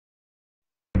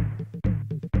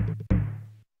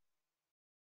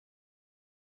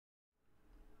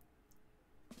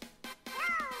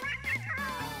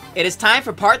It is time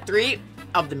for part 3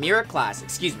 of the mirror class.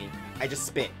 Excuse me, I just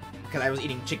spit because I was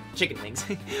eating chicken wings.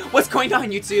 What's going on,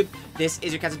 YouTube? This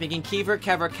is your captain speaking, Kever,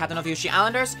 Captain of Yoshi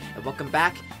Islanders, and welcome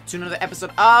back to another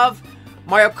episode of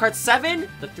Mario Kart 7,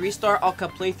 the 3-star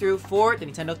all-cup playthrough for the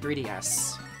Nintendo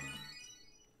 3DS.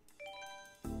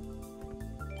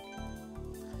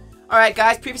 Alright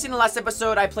guys, previously in the last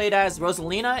episode, I played as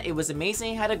Rosalina. It was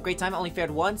amazing, had a great time, I only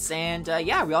failed once, and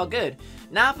yeah, we're all good.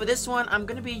 Now for this one, I'm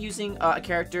gonna be using a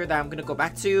character that I'm gonna go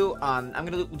back to. I'm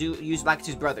gonna use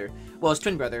Lakitu's brother. Well, his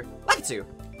twin brother, Lakitu.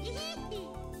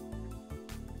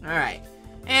 Alright,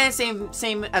 and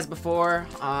same as before,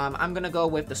 I'm gonna go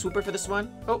with the swooper for this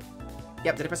one. Oh,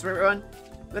 yep, did I press the right one?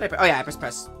 Oh yeah, I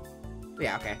press.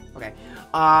 Yeah, okay.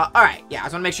 Alright, yeah, I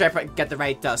just want to make sure I get the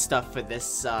right stuff for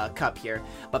this cup here.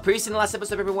 But previously in the last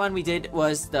episode, everyone, we did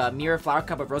was the Mirror Flower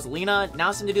Cup of Rosalina.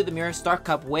 Now it's time to do the Mirror Star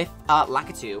Cup with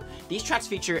Lakitu. These tracks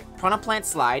feature Piranha Plant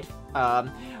Slide,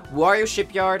 Wario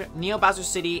Shipyard, Neo Bowser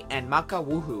City, and Maka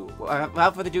Woohoo.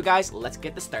 Without further ado, guys, let's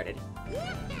get this started.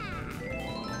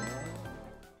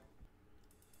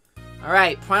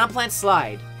 Alright, Piranha Plant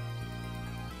Slide.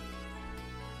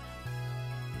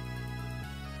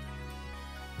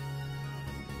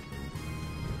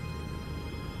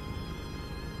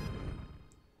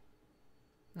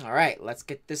 Alright, let's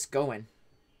get this going.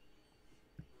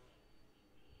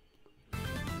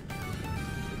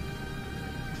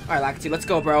 Alright, Lakitu, let's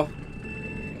go, bro.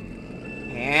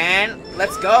 And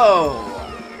let's go!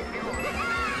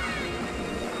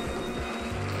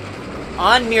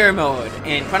 On mirror mode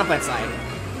in Piranha Plant Slide.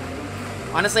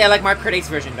 Honestly, I like Mario Kart 8's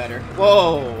version better.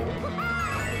 Whoa!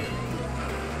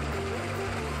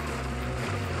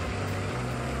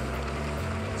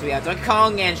 So we have Donkey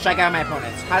Kong and strike out my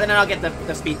opponents. How did I not get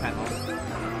the speed panel?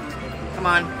 Come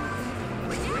on.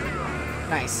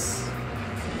 Nice.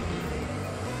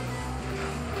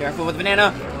 Careful with the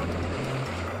banana.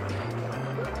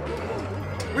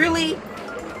 Really?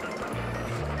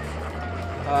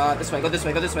 This way, go this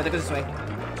way, go this way, go this way.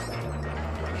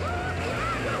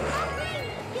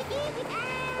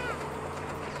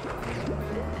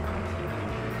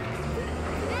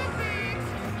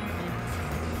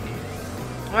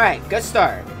 Alright, good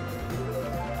start.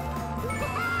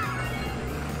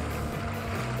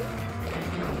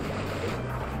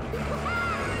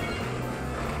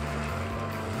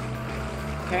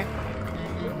 Okay.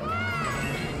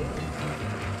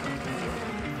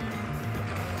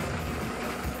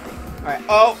 Alright,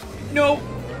 oh, no!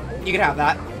 You can have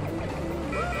that.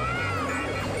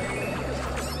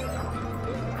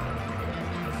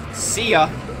 See ya.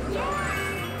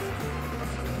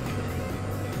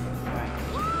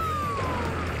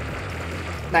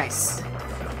 Nice.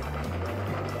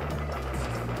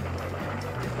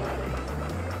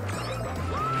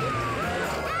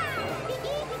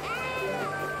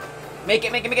 Make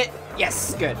it.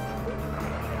 Yes, good.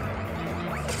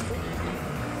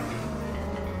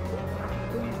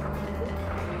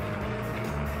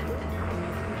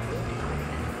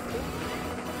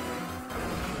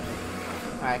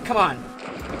 Alright, come on.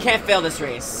 We can't fail this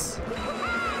race.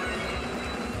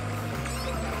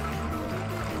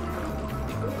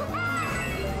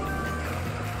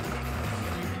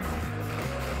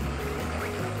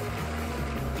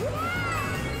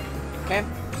 Okay.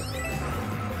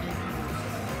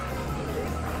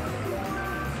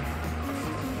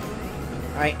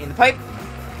 Alright, in the pipe.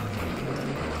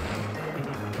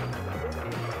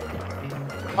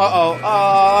 Uh-oh.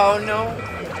 Oh, no.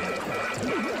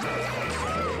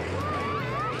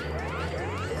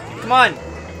 Come on.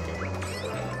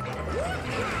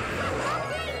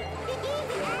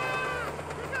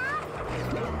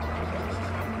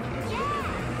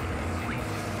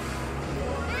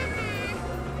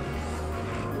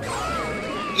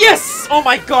 Yes! Oh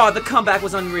my god, the comeback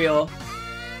was unreal.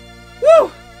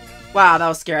 Woo! Wow, that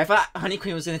was scary. I thought Honey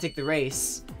Queen was gonna take the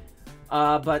race.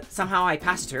 But somehow I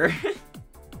passed her.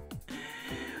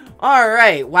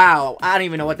 Alright, wow. I don't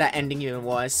even know what that ending even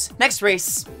was. Next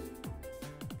race.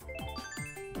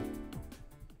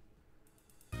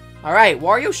 Alright,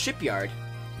 Wario Shipyard.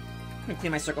 I'm gonna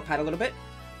clean my circle pad a little bit.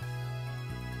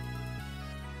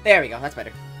 There we go, that's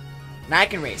better. Now I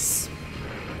can race.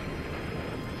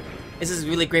 This is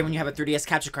really great when you have a 3DS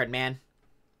capture card, man.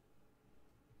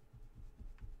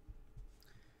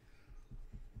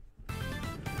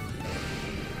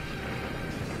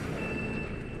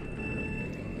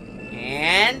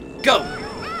 And go!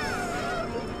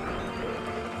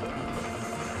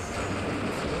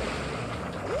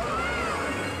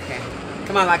 Okay,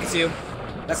 come on, Lakitu.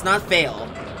 Let's not fail.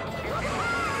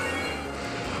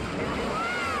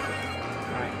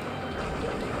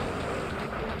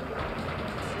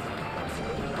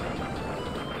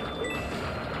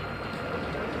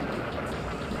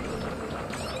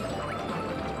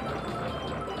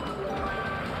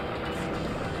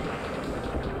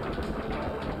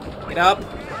 Get up.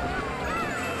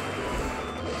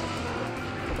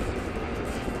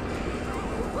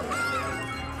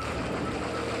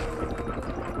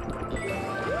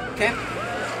 Okay.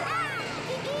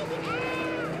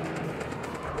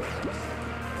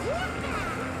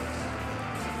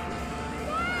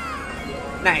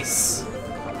 Nice.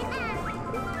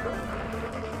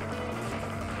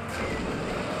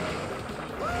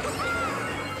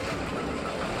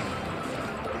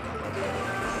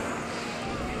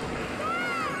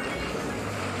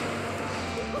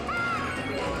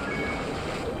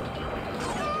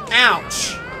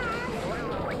 Ouch.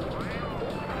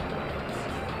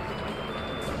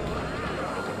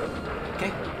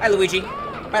 Okay. Bye, Luigi.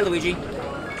 Bye, Luigi. Okay,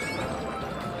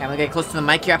 I'm gonna get close to the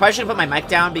mic here. I probably should have put my mic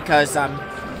down because,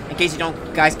 in case you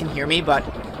don't guys can hear me, but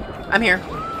I'm here.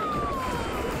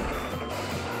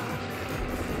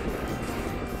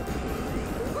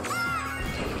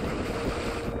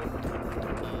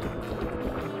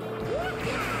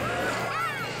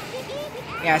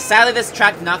 Yeah, sadly this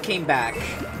track not came back.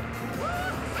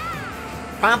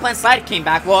 Final Plan Slide came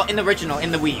back, well, in the original,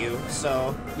 in the Wii U,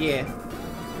 so, yeah.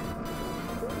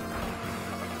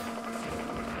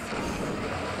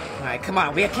 Alright, come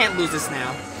on, we can't lose this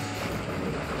now.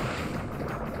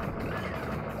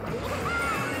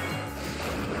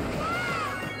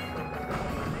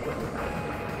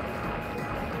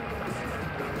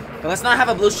 But let's not have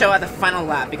a blue shell at the final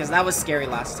lap, because that was scary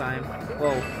last time.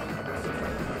 Whoa.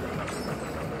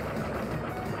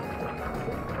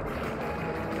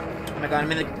 Oh my god,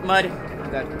 I'm in the mud. Oh my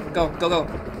god. Go, go, go.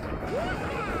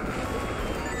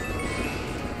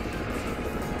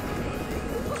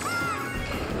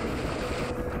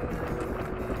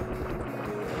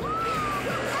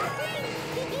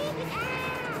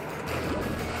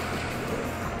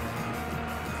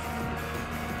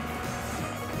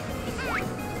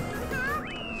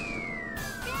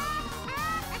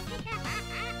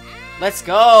 Let's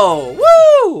go!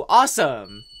 Woo!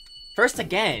 Awesome! First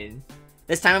again.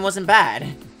 This time it wasn't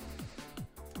bad.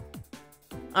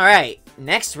 Alright,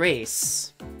 next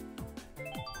race.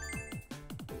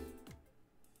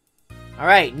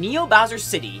 Alright, Neo Bowser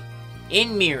City.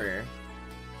 In Mirror.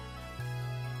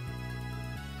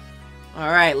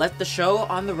 Alright, let the show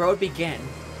on the road begin.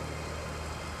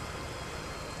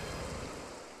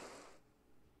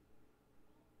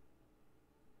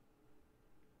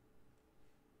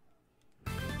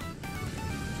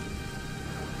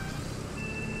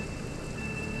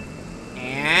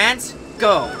 And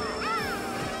go!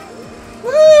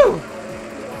 Woo!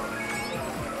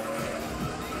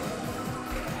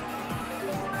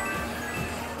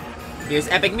 Here's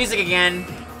epic music again.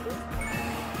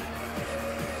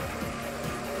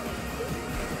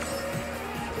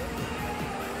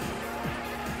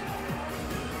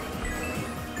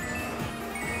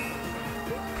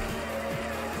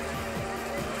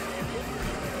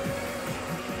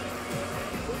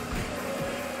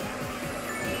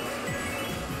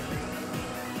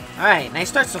 Alright, nice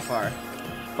start so far.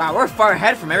 Wow, we're far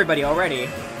ahead from everybody already.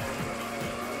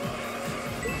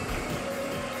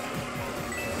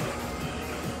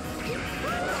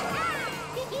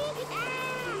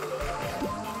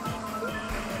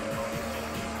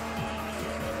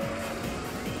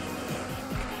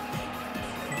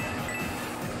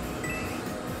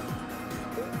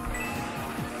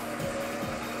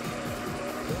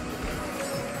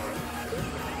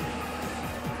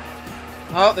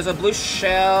 Oh, there's a blue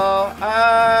shell.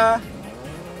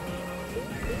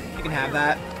 You can have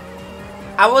that.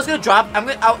 I was gonna drop.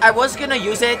 I was gonna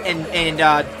use it and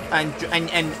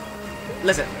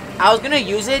listen. I was gonna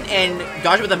use it and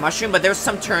dodge it with a mushroom, but there's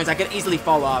some turns I could easily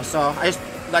fall off, so I just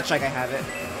let like I have it.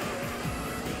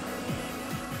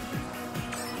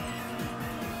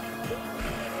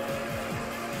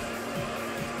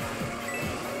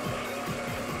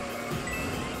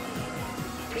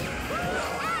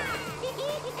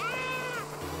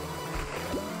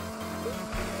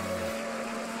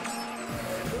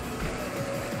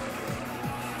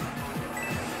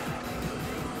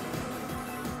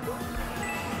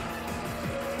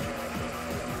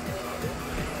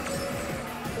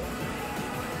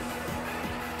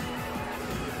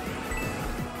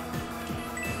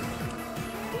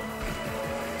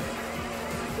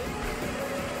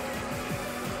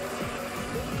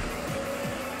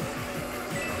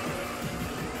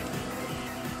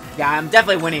 Yeah, I'm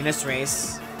definitely winning this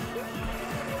race.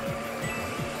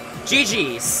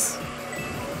 GG's.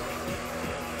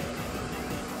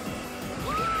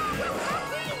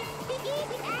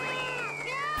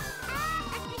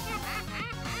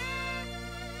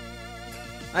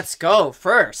 Let's go,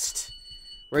 first.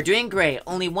 We're doing great.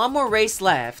 Only one more race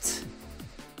left.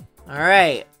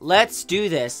 Alright, let's do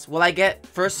this. Will I get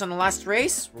first on the last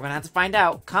race? We're gonna have to find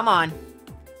out. Come on.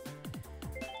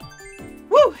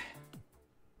 Woo!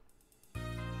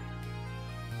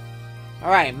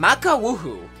 Alright, Maka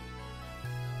Woohoo.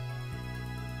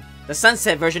 The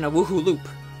sunset version of Woohoo Loop.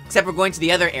 Except we're going to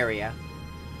the other area.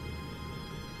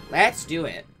 Let's do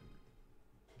it.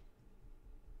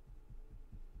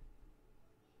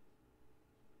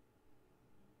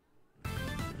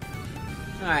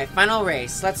 Alright, final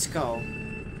race. Let's go.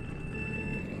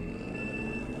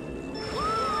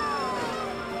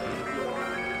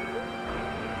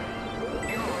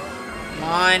 Come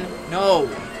on. No.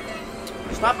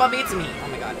 Stop bumping into me. Oh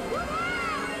my god.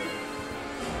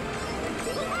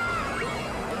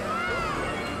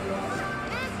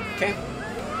 Okay.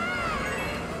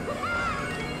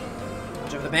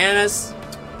 Watch over the bananas.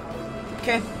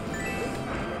 Okay.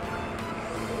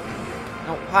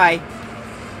 Oh, hi.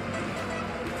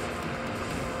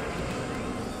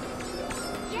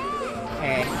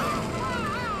 Okay.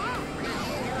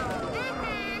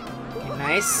 Okay,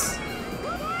 nice.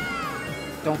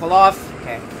 Don't fall off.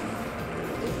 Okay.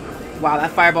 Wow,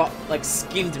 that fireball, like,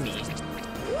 skimmed me.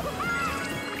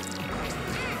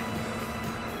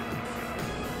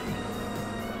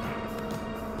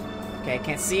 Okay,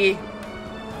 can't see.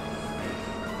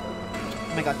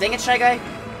 Oh my god, dang it, Shy Guy.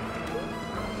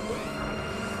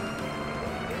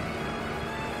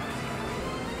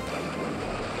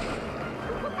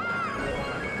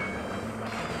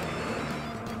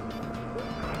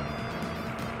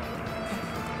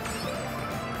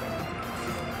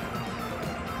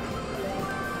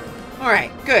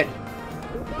 Alright, good.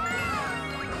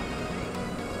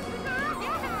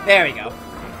 There we go.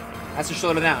 That's to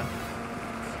slow it down.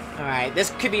 Alright,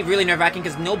 this could be really nerve-wracking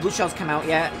because no blue shells come out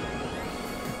yet.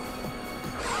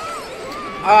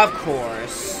 Of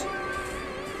course.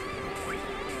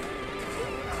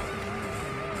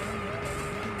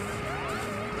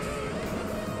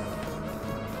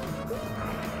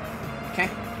 Okay.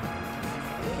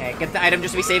 Okay, get the item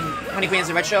just to be safe. Honey Queen has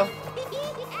a red shell.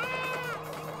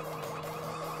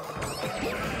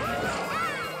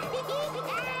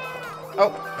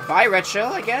 Oh, bye, red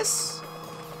shell, I guess.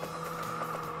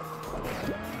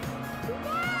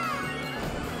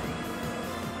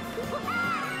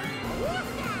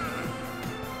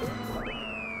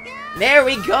 There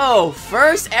we go!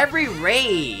 First every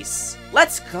race!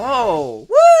 Let's go!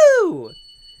 Woo!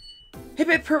 Hip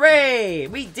hip hooray!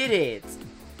 We did it!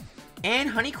 And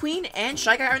Honey Queen and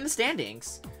Shy Guy are in the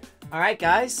standings. Alright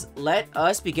guys, let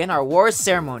us begin our awards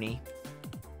ceremony.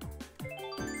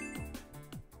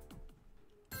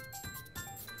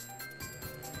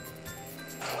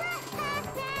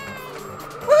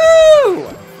 Woo!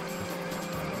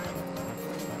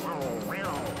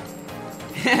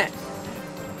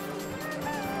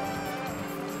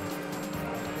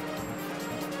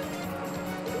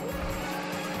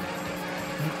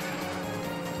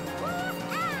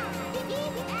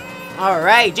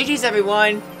 Alright, GG's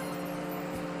everyone!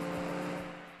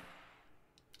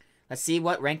 Let's see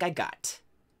what rank I got.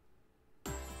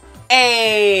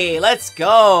 Hey, let's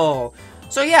go!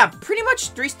 So yeah, pretty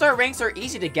much 3-star ranks are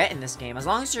easy to get in this game, as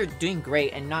long as you're doing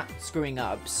great and not screwing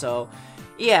up, so...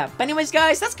 Yeah, but anyways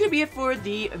guys, that's gonna be it for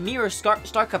the Mirror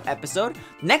Star Cup episode.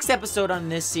 Next episode on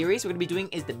this series we're gonna be doing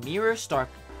is the Mirror Star...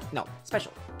 No,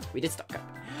 special. We did Star Cup.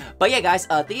 But yeah guys,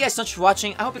 thank you guys so much for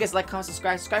watching. I hope you guys like, comment,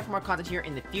 subscribe for more content here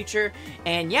in the future.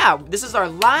 And yeah, this is our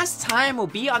last time we'll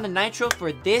be on the Nitro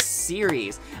for this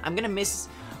series. I'm gonna miss...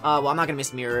 well, I'm not gonna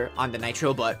miss Mirror on the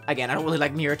Nitro, but again, I don't really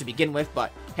like Mirror to begin with,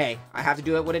 but hey, I have to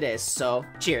do it what it is, so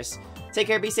cheers. Take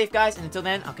care, be safe guys, and until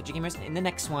then, I'll catch you gamers in the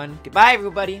next one. Goodbye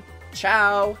everybody.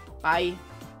 Ciao. Bye.